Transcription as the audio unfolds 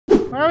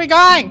Where are we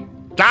going?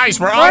 Guys,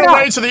 we're on our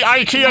way to the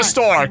IKEA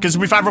store because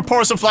we've had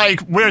reports of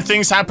like weird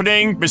things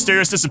happening,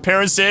 mysterious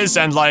disappearances,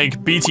 and like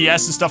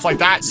BTS and stuff like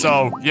that.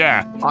 So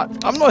yeah.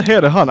 I'm not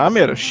here to hunt. I'm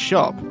here to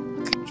shop.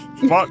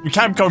 Well, we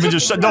can't go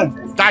into no,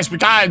 guys. We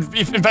gotta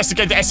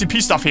investigate the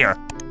SCP stuff here.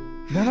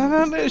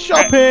 No,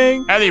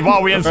 shopping. Ellie, what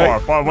are we in for?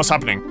 What's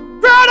happening?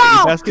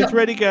 Bruno! Baskets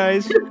ready,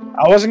 guys.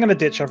 I wasn't gonna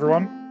ditch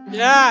everyone.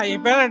 Yeah, you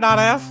better not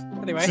have.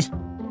 Anyway.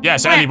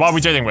 Yes, Ellie, what are we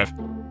dealing with?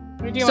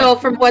 So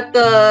from what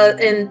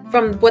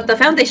the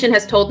Foundation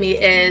has told me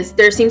is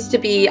there seems to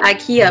be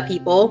IKEA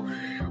people,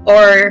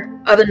 or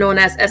other known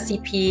as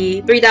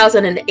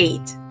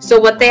SCP-3008. So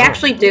what they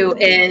actually do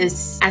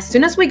is, as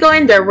soon as we go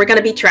in there, we're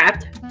gonna be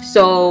trapped.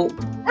 So,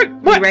 What?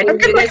 you ready?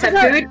 Do you guys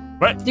have food?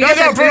 What? Do you guys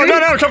have food?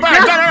 No, come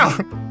back!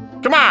 No!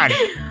 Come on!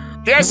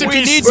 The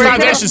SCP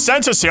Foundation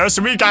sent us here,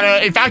 so we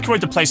gotta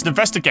evacuate the place and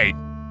investigate.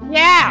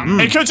 Yeah!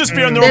 It could just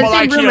be a normal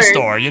IKEA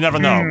store, you never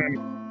know.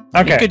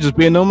 Okay. It could just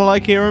be a normal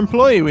IKEA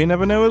employee. We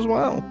never know as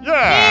well.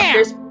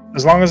 Yeah!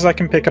 As long as I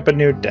can pick up a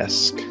new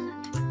desk.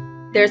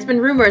 There's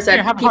been rumors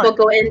that people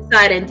go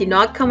inside and do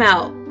not come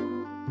out.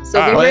 So be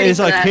Well, ready it's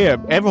for that.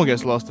 IKEA. Everyone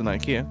gets lost in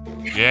IKEA.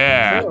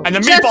 Yeah. And the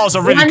Just meatballs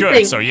are really one good,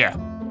 thing. so yeah.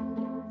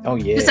 Oh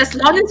yeah. Just as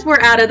long as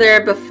we're out of there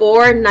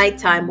before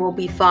nighttime, we'll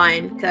be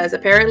fine. Because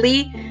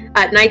apparently,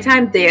 at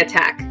nighttime, they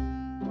attack.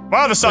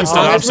 Well, the sun's As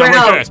still long up, as so we're we're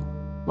out. good.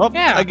 Well,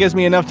 that gives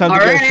me enough time to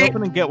go Alright.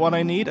 shopping and get what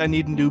I need. I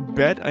need a new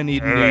bed. I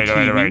need a new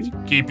TV. Alright.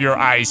 Keep your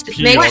eyes Just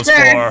make peeled sure.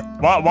 for...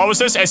 What was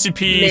this?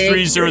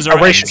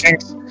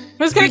 SCP-3008.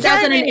 Who's gonna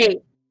carry me?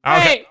 2008.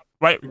 Okay.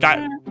 Wait,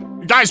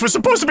 guys, we're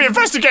supposed to be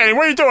investigating.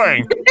 What are you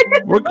doing?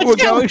 We're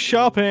going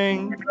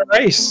shopping.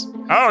 Race.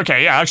 Oh,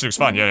 okay. Yeah, actually looks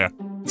fun. Yeah.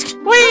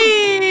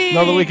 Whee!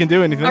 Not that we can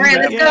do anything. All right,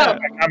 let's go. I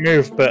can't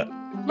move, but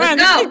Man, Let's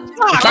this go. thing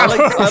sucks. I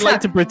like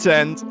to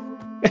pretend.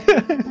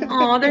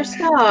 Oh, they're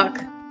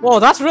stuck. Whoa,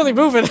 that's really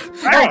moving.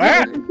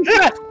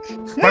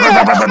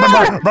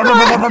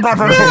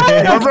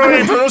 We're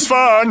rooting for this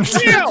fun.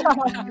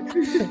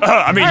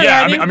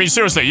 I mean,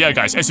 seriously, yeah,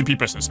 guys, SCP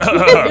business.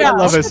 I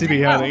love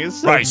SCP hunting.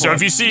 It's so Right, so fun.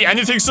 if you see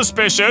anything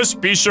suspicious,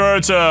 be sure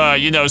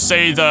to,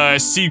 say the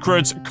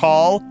secret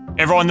call.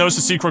 Everyone knows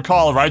the secret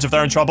call, right? If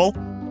they're in trouble.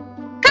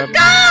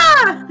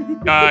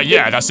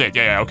 Yeah, that's it.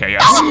 Yeah, okay,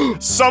 yeah.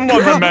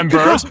 Someone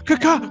remembered.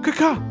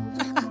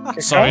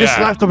 So, This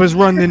yeah. laptop is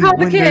running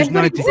Windows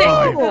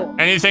 95.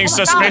 Anything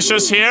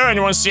suspicious here?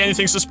 Anyone see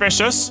anything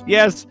suspicious?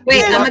 Yes. Wait,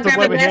 this I'm gonna laptop grab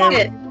a over here-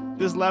 basket.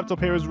 This laptop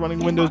here is running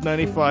Windows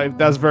 95.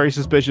 That's very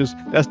suspicious.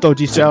 That's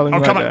dodgy selling. Oh,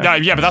 right come on. there.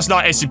 Yeah, but that's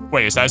not SCP.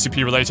 Wait, is that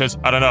SCP related?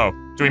 I don't know.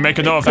 Do we make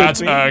a note of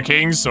that,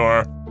 Kings,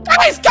 or?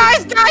 Guys!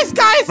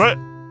 What?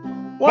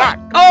 What?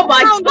 Oh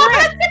my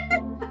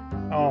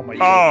god! oh my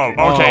god.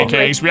 Oh, okay, Oh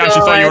Kings. We my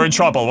actually thought you God. were in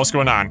trouble. What's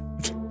going on?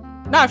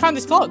 No, I found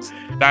these clothes.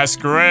 That's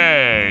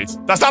great.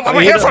 That's not what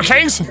we're here for,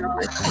 Kings.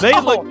 They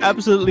look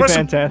absolutely We're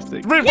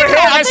fantastic. We're here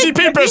at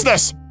SCP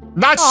business,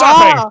 not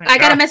shopping. I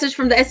got a message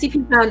from the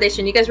SCP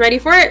Foundation. You guys ready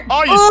for it?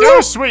 Oh, you're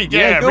so sweet.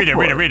 Yeah, go read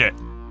for it.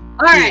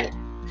 Alright.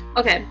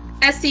 Okay.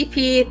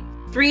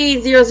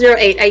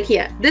 SCP-3008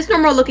 IKEA. This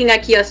normal-looking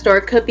IKEA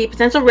store could be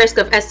potential risk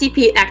of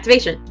SCP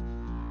activation.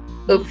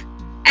 Oof.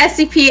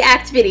 SCP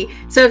activity.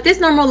 So if this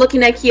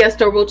normal-looking IKEA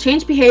store will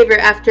change behavior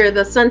after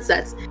the sun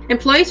sets,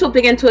 employees will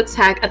begin to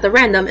attack at the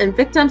random and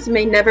victims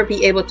may never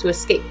be able to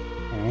escape.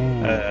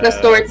 The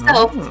store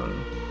itself,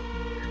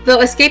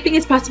 though escaping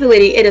is a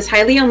possibility, it is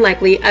highly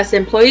unlikely as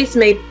employees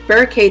may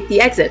barricade the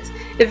exits.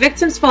 If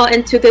victims fall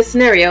into this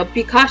scenario,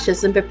 be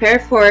cautious and prepare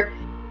for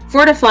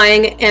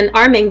fortifying and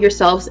arming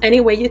yourselves any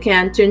way you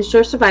can to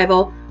ensure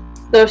survival.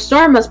 The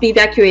store must be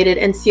evacuated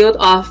and sealed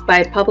off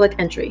by public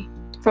entry.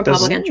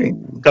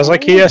 Does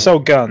IKEA sell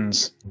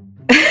guns?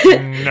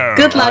 No.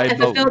 Good luck and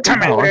fulfill these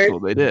I orders.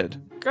 thought they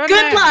did.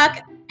 Good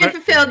luck and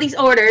fulfill these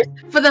orders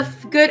for the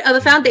good of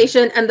the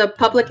Foundation and the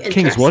public interest.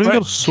 Kings, why do you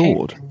got a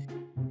sword?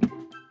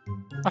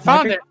 I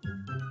found it.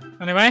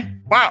 Anyway.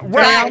 Wow,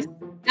 where?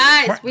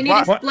 Guys, we need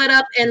to split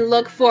up and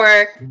look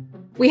for...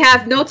 We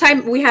have no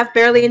time. We have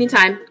barely any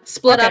time.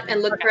 Split up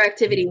and look for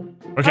activity.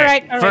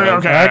 Okay. All right.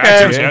 Okay.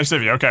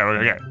 Activity. Okay.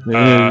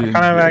 Kind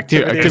of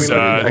activity.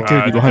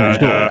 Activity behind the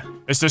door.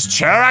 Is this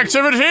chair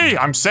activity?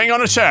 I'm sitting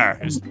on a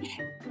chair.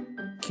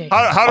 Okay.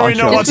 How do we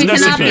know what's We an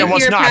cannot SCP be and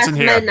what's here not past in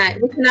here?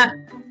 midnight. We cannot...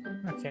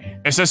 Okay.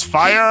 Is this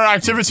fire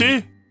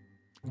activity?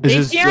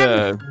 Is this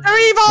They're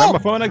evil!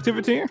 gramophone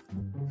activity? I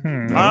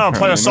don't know.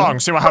 Play a song.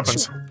 See what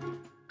happens.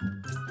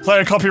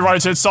 Play a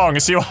copyrighted song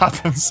and see what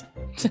happens.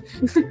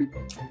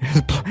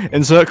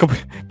 Insert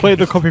play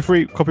the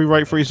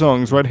copyright-free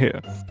songs right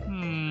here.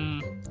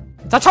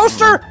 It's a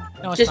toaster!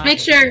 No, it's Just not. make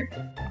sure...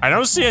 I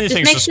don't see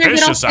anything Just make sure we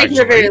don't suspicious, stay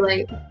here very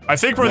actually. late. I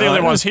think we're the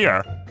only ones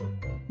here.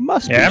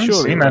 Must Yeah, I be haven't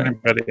surely. seen Right?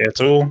 anybody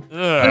at all.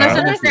 Let's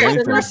Ugh. upstairs.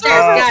 Let's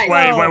upstairs,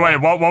 guys. Wait.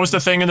 What was the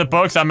thing in the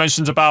book that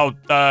mentions about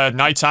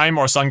nighttime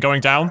or sun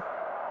going down?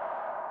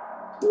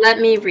 Let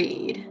me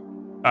read.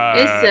 Uh,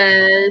 It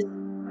says...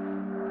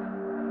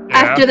 yeah.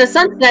 After the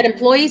sunset,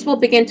 employees will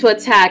begin to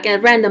attack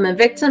at random and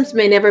victims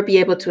may never be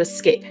able to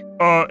escape.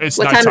 Oh, it's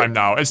What nighttime time-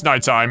 now. It's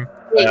nighttime.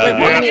 Wait, yeah.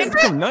 what do you-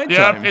 It's nighttime.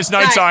 Yep, it's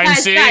nighttime.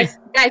 Guys, See? guys,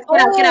 Guys,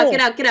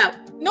 get out.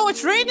 No,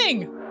 it's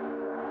raining.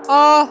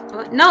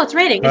 No, it's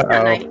raining. It's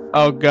not night.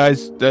 Oh,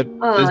 guys, there's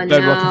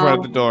bedrock in front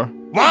of the door.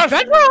 What?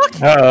 Bedrock.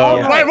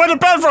 Wait, where did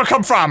bedrock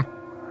come from?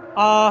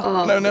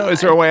 No,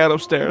 is there a way out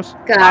upstairs?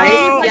 Guys,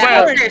 Oh,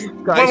 yeah, wait.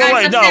 upstairs.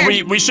 Wait,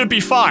 no, we should be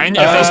fine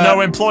if there's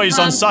no employees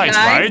on site,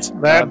 guys.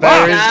 right?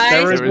 There is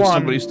There is one.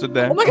 somebody stood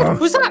there. Oh my god,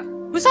 who's that?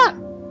 Who's that? I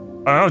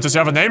don't know, does he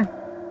have a name?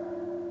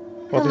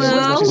 What is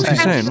Hello? What's he saying?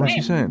 saying? What's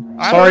he saying?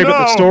 I Sorry, don't but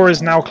the know. store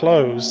is now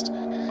closed.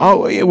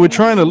 Oh, yeah, we're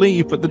trying to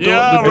leave, but the door.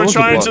 Yeah, the we're doors are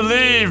trying to blocked.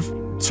 leave.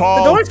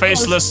 Tall, door's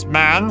faceless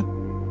man.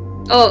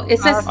 Oh, it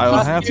says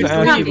I'll have he's to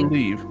ask you to coming.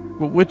 leave.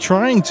 But we're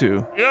trying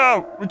to. Yeah,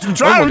 we're Oh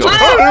trying my to.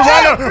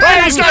 God.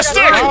 Hey, he's got a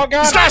stick! Oh,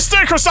 God. He's got a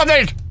stick or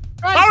something!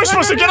 How are we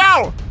supposed to get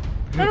out?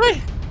 Run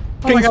away.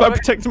 Oh my King's god. Life,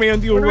 protect me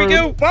under your Where do we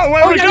room. go? Well,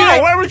 where we yeah, go?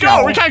 yeah. Where we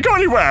go? We can't go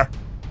anywhere.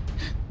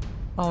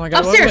 Oh my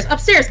god.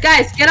 Upstairs,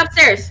 guys, get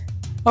upstairs.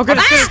 Oh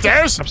goodness.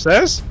 Stairs?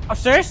 Upstairs?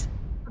 Upstairs.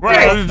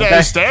 Where?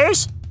 There's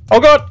stairs? Oh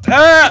god!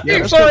 Yeah,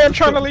 I'm sorry, I'm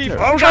trying to leave.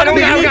 Oh god, oh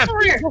god,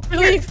 oh god.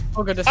 Leave.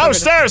 Oh goodness. Oh,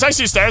 stairs! I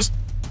see stairs.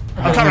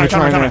 I'm coming.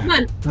 Come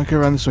on. Okay,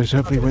 around this way, so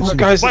hopefully we'll Oh, see.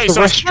 guys, Wait, it's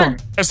so the it's-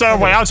 restaurant. Is there a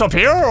way out up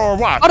here or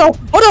what? Oh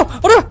no!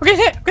 Oh no! We're getting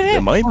hit! We're getting There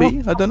hit! might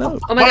be. I don't know.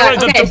 Oh my Wait,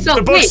 god. wait, Okay, so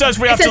the book wait, says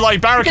we it have to, like,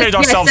 barricade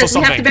ourselves or it says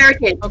we have to something.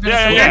 barricade. Oh,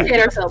 Yeah, goodness. yeah. Barricade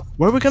ourselves.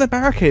 Where are we gonna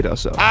barricade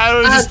ourselves?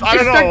 I Just don't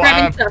start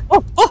grabbing know.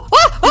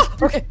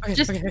 stuff. Okay.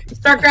 Just Okay.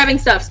 start grabbing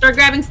stuff. Start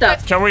grabbing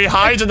stuff. Can we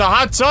hide in the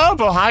hot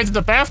tub or hide in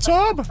the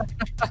bathtub?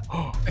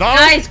 No?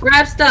 Guys,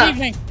 grab stuff.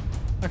 Evening.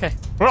 Okay.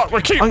 Well, why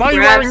are you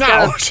Grab wearing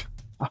now?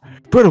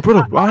 Brittle,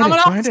 I'm behind an it,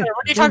 behind officer. it.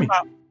 What are you talking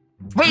about?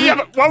 Wait, yeah,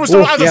 but what was the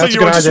Oh, other yeah, thing that's a you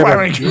were good just idea,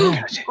 wearing?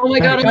 Oh my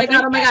god, oh my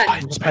god, oh my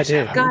god. What's my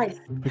idea? Guys,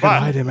 We gotta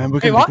hide it, man. We're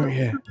Wait, gonna what? go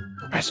here.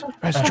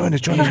 Raz, join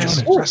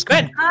us. Oh,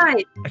 good.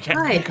 hide. I can't.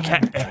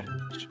 Hide.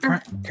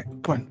 Come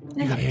on,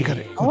 you got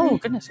it. Oh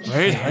goodness.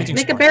 Wait, hiding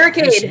Make a spot.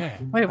 barricade. Yeah.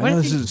 Wait, I what know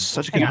is this is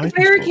such a good Make a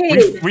hiding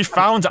barricade. We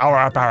found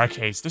our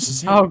barricades. This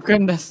is it. Oh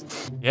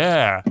goodness.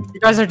 Yeah. You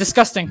guys are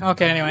disgusting.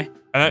 Okay. Anyway.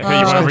 And then, hey,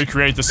 you want to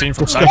recreate the scene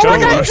from spot. Psycho? Oh my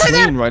God, We're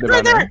clean right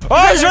about now.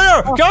 Oh, he's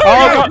right there! Go!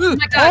 Oh, go! Oh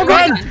my god, oh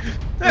my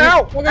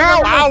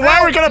god. Ow, where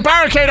are we gonna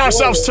barricade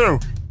ourselves to?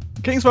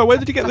 Kingsfire, where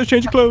did you get those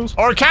change of clothes?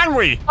 Or can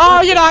we?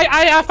 Oh, you know,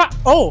 I found.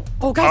 Oh,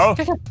 guys.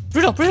 Oh.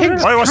 Brutal. Wait,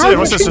 what's this?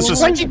 What's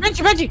this?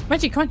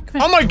 Benji, come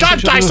on. Oh my god,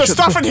 Shut guys, the there's door,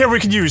 stuff shut in here we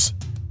can use.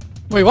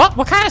 Wait, what?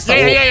 What kind of stuff?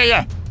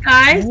 Yeah.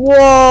 Guys,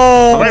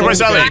 Whoa. Wait, where's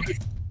Ellie?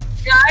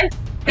 guys,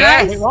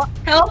 Yeah. Wait, what?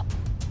 help.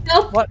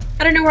 What?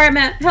 I don't know where I'm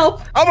at.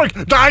 Help. Oh my,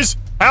 guys,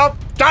 help!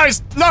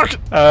 Guys, look!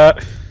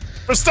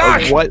 We're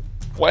stuck! Oh, what?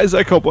 Why is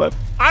that cobweb?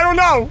 I don't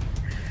know!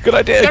 Good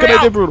idea, Get me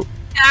out. Brutal.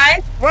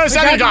 Guys, Where's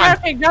Ellie gone?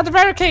 Grab the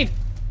barricade.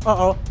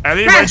 Uh-oh.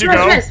 Ellie, where'd you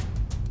go? Rez.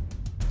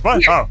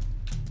 What? Oh.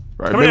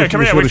 Right, Come here,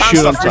 come here, we found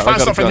stuff, we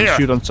found stuff in here.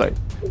 Shoot on sight.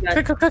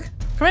 Quick.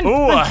 Come in. Ooh,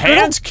 Come a in.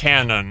 hand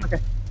cannon. Okay.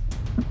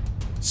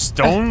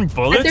 Stone But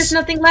bullets? there's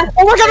nothing left.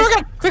 Oh my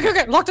god.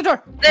 Quick. Lock the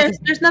door.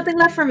 There's nothing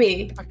left for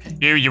me.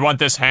 Okay. You want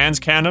this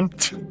hand cannon?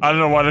 I don't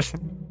know what it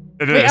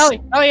Wait, is.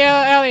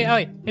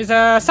 Ellie. It's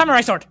a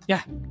samurai sword.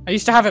 Yeah. I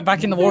used to have it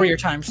back in the warrior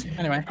times.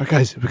 Anyway. Oh,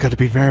 guys, we gotta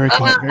be very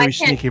quiet, I very can't,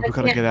 sneaky. We I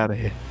gotta can't. get out of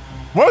here.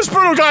 Where's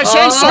Brutal Guy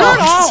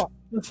Oh.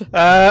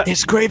 Chainsaw?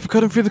 It's great for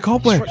cutting through the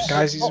cobwebs.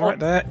 Guys, he's right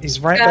there. He's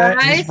right there.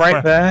 He's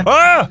right there.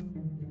 Ah!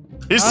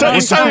 He's Oh,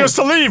 he's telling us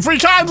to leave! We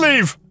can't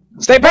leave!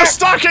 Stay We're back!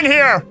 stuck in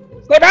here!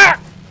 Stay back!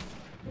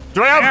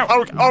 Do I have...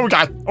 Oh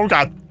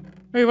god.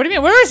 Wait, what do you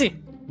mean? Where is he?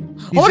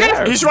 Oh my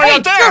god. He's right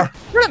out there!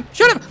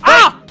 Shoot him.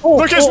 Ah!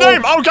 Look his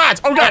name! Oh god!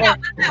 Watch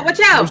I'm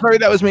out. sorry,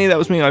 that was me. I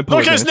Look,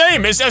 apologize. his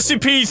name is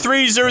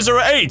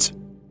SCP-3008.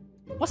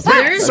 What's that?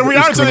 Where? So we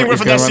It's are dealing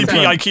with an gonna run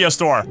SCP down. IKEA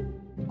store.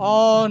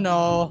 Oh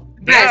no.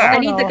 Guys, Yeah. I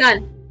need the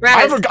gun.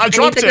 I Raz,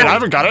 dropped need the it. gun. I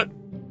haven't got it.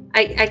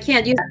 I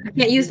can't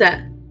use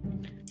that.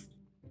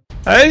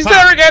 He's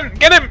there again!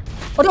 Get him!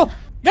 Oh no.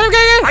 Get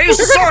him. I used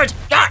the sword!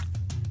 Ah!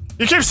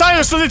 You keep telling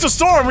us to leave the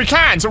store and we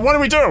can't, so what do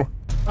we do?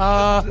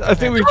 I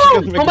think we just Oh,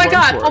 have to make oh my a run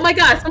god! for it. Oh my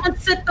god! Someone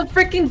set the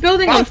freaking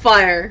building on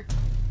fire!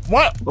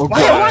 What? Oh, What?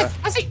 God.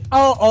 I see.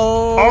 Oh.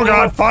 Oh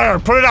god, fire!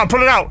 Put it out!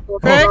 Put it out!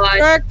 Quick.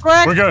 We're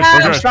good. Ah.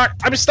 We're I'm good. stuck!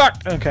 I'm stuck!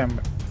 Okay.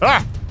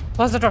 Ah!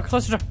 Close the door.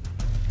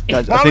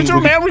 Guys, What I do we think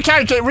do, man? We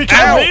can't leave. We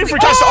can't Ow. leave. We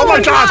can't. Oh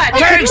my god!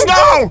 God. Kings,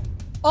 no!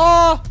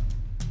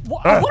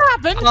 What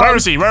happened? Where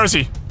is he?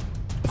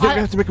 I think we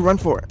have to make a run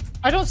for it.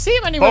 I don't see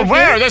him anywhere. Well,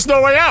 where? There's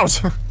no way out.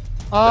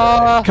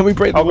 Can we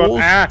break the Oh god. walls?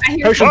 Ah! I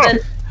hear Potion!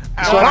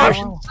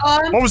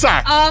 something. What was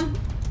that?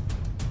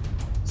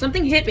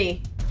 Something hit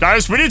me.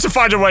 Guys, we need to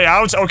find a way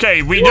out.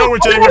 Okay, we know we're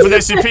dealing with an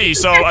SCP,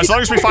 so as long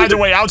as we find a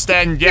way out,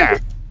 then yeah.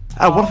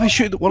 What if I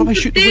shoot? What if I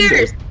shoot the window?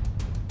 Stairs.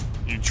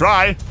 You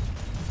try.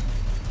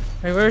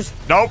 Wait, where's?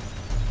 Nope.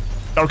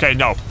 Okay,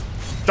 no.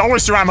 Don't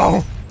waste your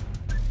ammo.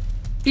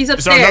 He's Is there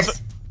upstairs. another?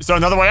 Is there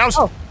another way out?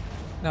 Oh.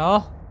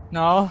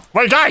 No.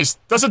 Wait, guys,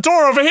 there's a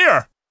door over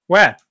here.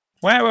 Where?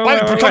 Where?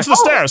 Come to the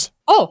stairs.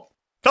 Oh.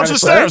 Come to the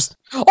stairs.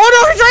 Oh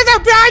no, he's right there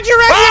behind you,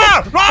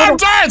 Raszius! Ah! I'm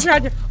dead!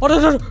 Behind you. Oh no,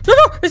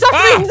 he's after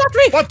Ah! me, he's after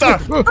me! What the? Oh,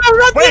 run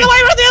the Wait. other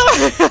way, run the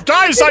other way!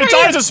 Guys, I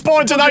died and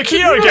spawned in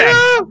IKEA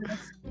again.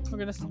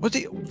 What's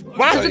he?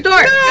 What? There's a door.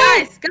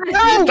 Guys,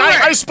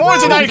 I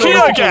spawned in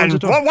IKEA again.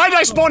 Why did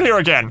I spawn here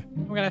again?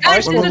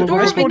 guys, there's a door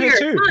I over spawned here.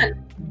 here too. Come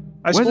on.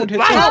 I spawned here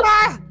too.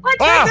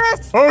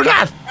 Oh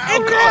god!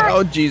 Oh God!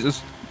 Oh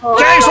Jesus!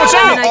 Kings, watch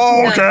out!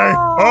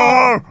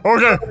 Oh,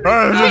 okay.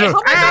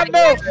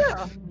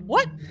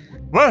 What?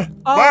 Where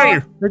are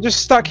you? We're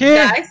just stuck here.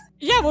 Guys,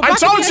 Yeah, we're I back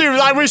told again. you,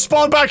 like, we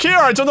spawned back here.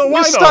 I don't know why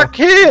We're though. stuck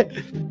here.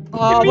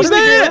 What What's do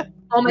we do? there?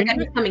 oh my god,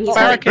 he's coming. He's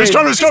Barricade.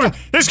 coming. He's coming.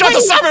 He's got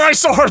the samurai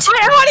sword.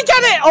 I want to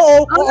get it.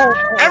 Oh.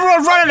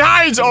 Everyone run and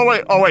hide. Oh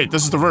wait,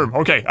 this is the room.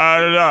 Okay,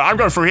 I'm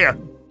going through here.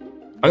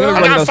 I'm gonna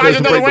run gotta downstairs find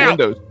and another break way the out.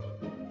 windows.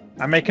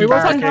 I'm making Wait,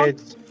 what's that?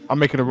 barricades. I'm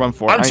making a run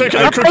for it. I'm taking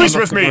I the cookies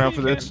I'm with me. around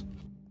for this.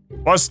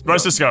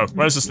 Where's this go?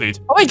 Where does this lead?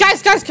 Oh wait,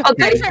 guys, come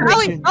Okay.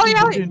 Ellie,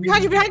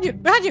 behind you.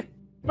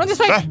 Run this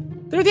way. Huh?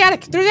 Through the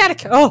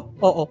attic.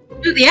 Oh.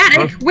 To the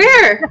attic?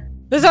 Where?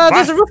 There's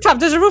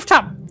a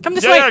rooftop. Come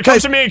this way. Yeah, come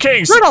to me,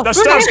 Kings. Bruno, The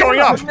stuff's Bruno, going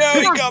up. No,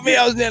 he got me.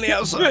 I was nearly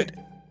outside.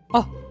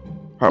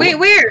 Wait,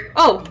 where?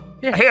 Oh.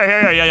 Here.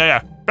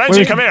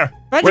 Benji, come here.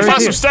 Benji, We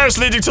found here. some stairs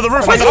leading to the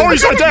roof. Benji, Oh,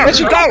 he's right there.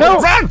 Benji, Go, no.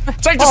 run.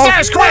 Take the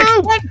stairs, quick.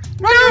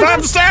 Run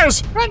up the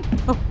stairs. Run.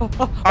 Oh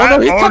no,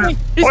 he's coming.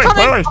 He's Wait.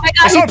 coming. my God,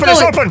 It's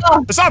he's open. going.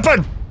 Oh. It's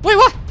open. Wait,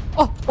 what?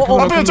 Oh.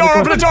 Open the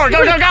door. Go.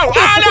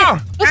 Ah,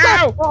 no. Let's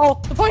go. Oh,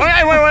 the point.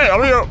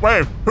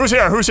 Wait. Who's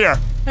here?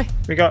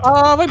 We got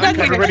Wait, Benji.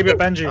 everybody but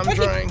Benji. I'm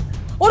trying.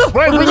 Oh no.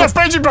 Wait, we left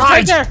Benji Right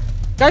behind. there.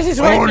 Guys, he's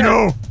right Oh there.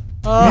 no.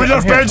 We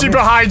left Benji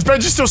behind.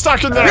 Benji's still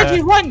stuck in there.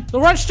 Benji, run!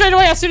 Run straight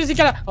away as soon as he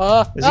can. Is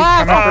he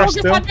coming for us focus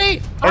still? on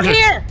me! I'm Okay.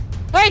 here!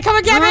 Hey, come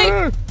and get me!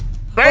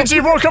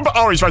 Benji won't come.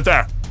 Oh, he's right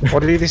there.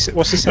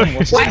 What's he saying?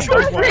 What's he Why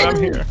saying? I'm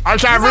here. I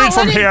can't read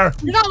from here.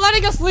 You're not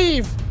letting us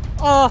leave!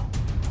 Oh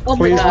my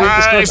Please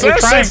god. leave. Is there a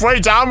Try. safe way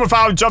down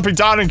without jumping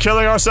down and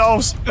killing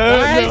ourselves? No,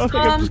 I think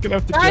I'm just gonna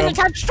have to Guys, I jump.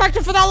 can't distract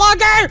you for that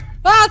longer!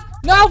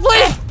 No,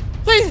 please!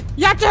 Please!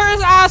 You have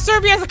to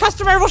serve me as a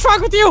customer! What's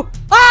wrong with you?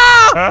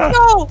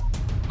 No!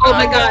 Oh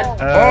my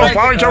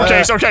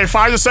god. Okay,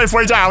 find a safe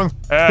way down.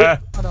 On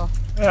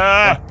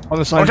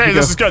the side. Okay,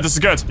 this is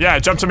good. Yeah,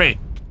 jump to me.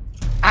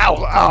 Ow!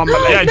 Oh my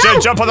leg. Yeah,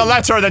 jump on the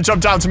letter and then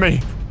jump down to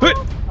me.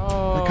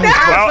 Oh.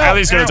 Well,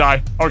 Ellie's gonna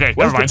die. Okay,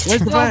 never mind.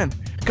 Where's the van?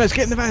 Guys,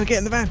 get in the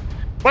van.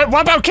 Wait,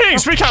 what about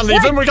Kings? We can't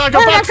leave him. We gotta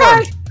go back for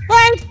him.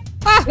 Wait!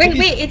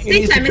 Wait, it's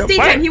daytime. It's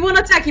daytime. He won't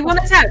attack.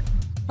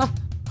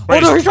 Oh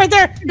no, he's right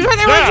there! He's right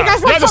there! Where'd you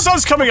guys Yeah, the from?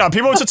 sun's coming up.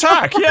 He won't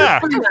attack. Yeah.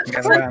 I'm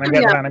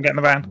getting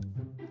the van.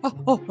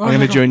 I'm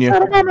gonna join you.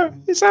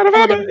 It's out of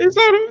ammo.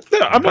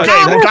 I'm not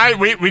Okay, getting guy,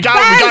 we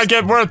gotta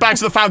get word back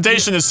to the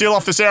Foundation and seal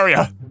off this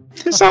area.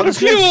 It's out of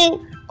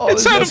fuel.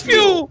 It's out of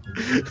fuel.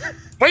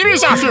 What do you mean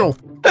it's not fuel?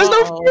 There's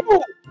no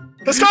fuel.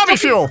 There's gotta be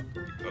fuel.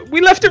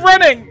 We left it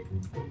running.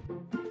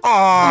 Oh,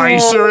 are you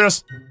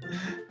serious?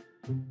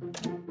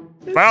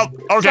 Well,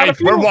 okay, not a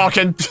fuel. we're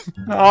walking.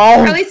 At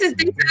Oh. least it's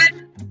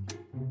daytime.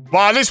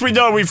 Well, at least we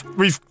know we've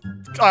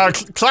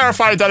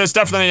clarified that it's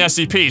definitely an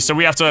SCP, so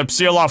we have to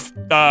seal off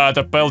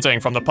the building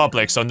from the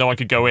public so no one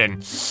could go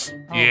in.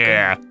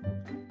 Yeah.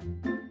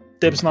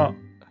 Dib's not.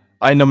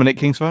 I nominate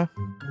Kingsfire.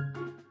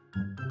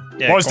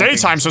 Yeah, Well, it's go on,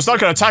 daytime, so it's not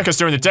gonna attack us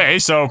during the day,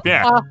 so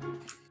yeah.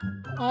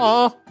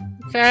 Oh,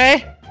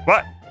 okay.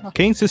 What?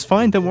 Kings is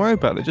fine. Don't worry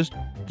about it. Just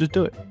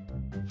do it.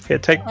 Here,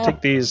 take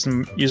these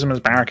and use them as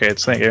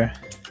barricades. Thank you.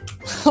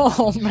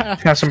 Oh man.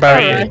 Have some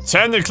barricades.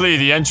 Technically,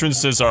 the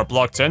entrances are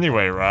blocked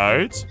anyway,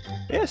 right?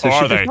 Yeah, so Or it are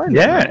should be they? fine.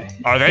 Yeah.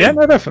 Are they? Yeah,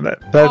 no, they're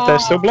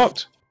still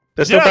blocked.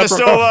 They're still Yeah, there's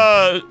bedrock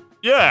off.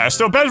 still,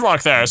 still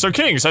bedrock there. So,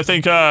 Kings, I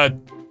think,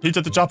 he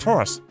did the job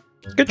for us.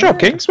 Good job,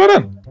 Kings. Well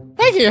done.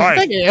 Thank you, Alright.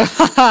 thank you.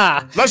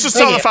 Let's just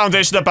tell the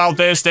Foundation about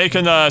this. They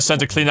can,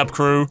 send a cleanup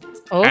crew.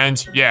 Oh.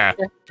 And, yeah.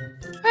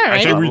 I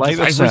Alright. think, like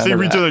the sound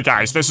we of did it,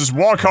 guys. Let's just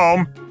walk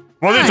home.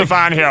 We'll leave the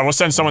van here. We'll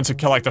send someone to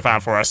collect the van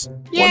for us.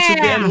 Once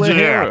again, we're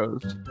Yeah.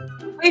 heroes.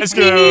 Let's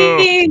go.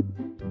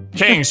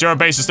 Kings, your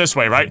base is this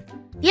way, right?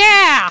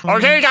 Yeah!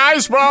 Okay,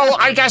 guys. Well,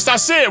 I guess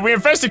that's it. We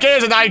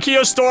investigated an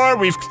IKEA store.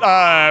 We've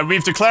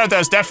declared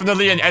there's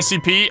definitely an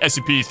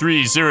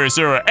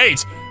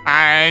SCP-3008.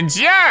 And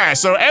yeah,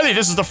 so Ellie,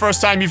 this is the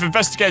first time you've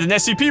investigated an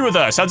SCP with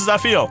us. How does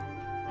that feel?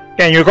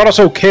 Yeah, you got us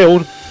all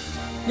killed.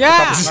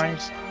 Yeah!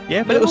 Sometimes.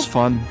 Yeah, but it was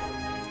fun.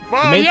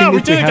 Well, main yeah, thing we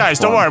is we did it, had guys.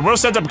 Don't fun. worry. We'll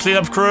set up a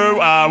cleanup crew.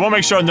 We'll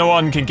make sure no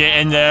one can get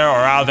in there or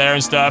out there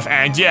and stuff.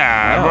 And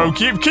yeah, Yeah. we'll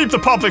keep the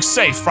public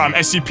safe from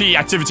SCP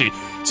activity.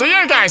 So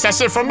yeah, guys, that's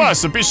it from us.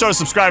 So be sure to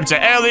subscribe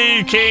to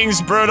Ellie,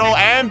 Kings, Brutal,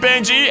 and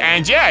Benji.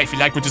 And yeah, if you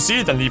like what you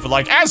see, then leave a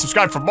like and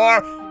subscribe for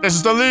more. This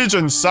is the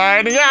Legion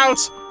signing out.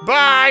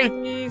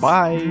 Bye.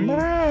 Bye.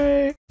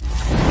 Bye.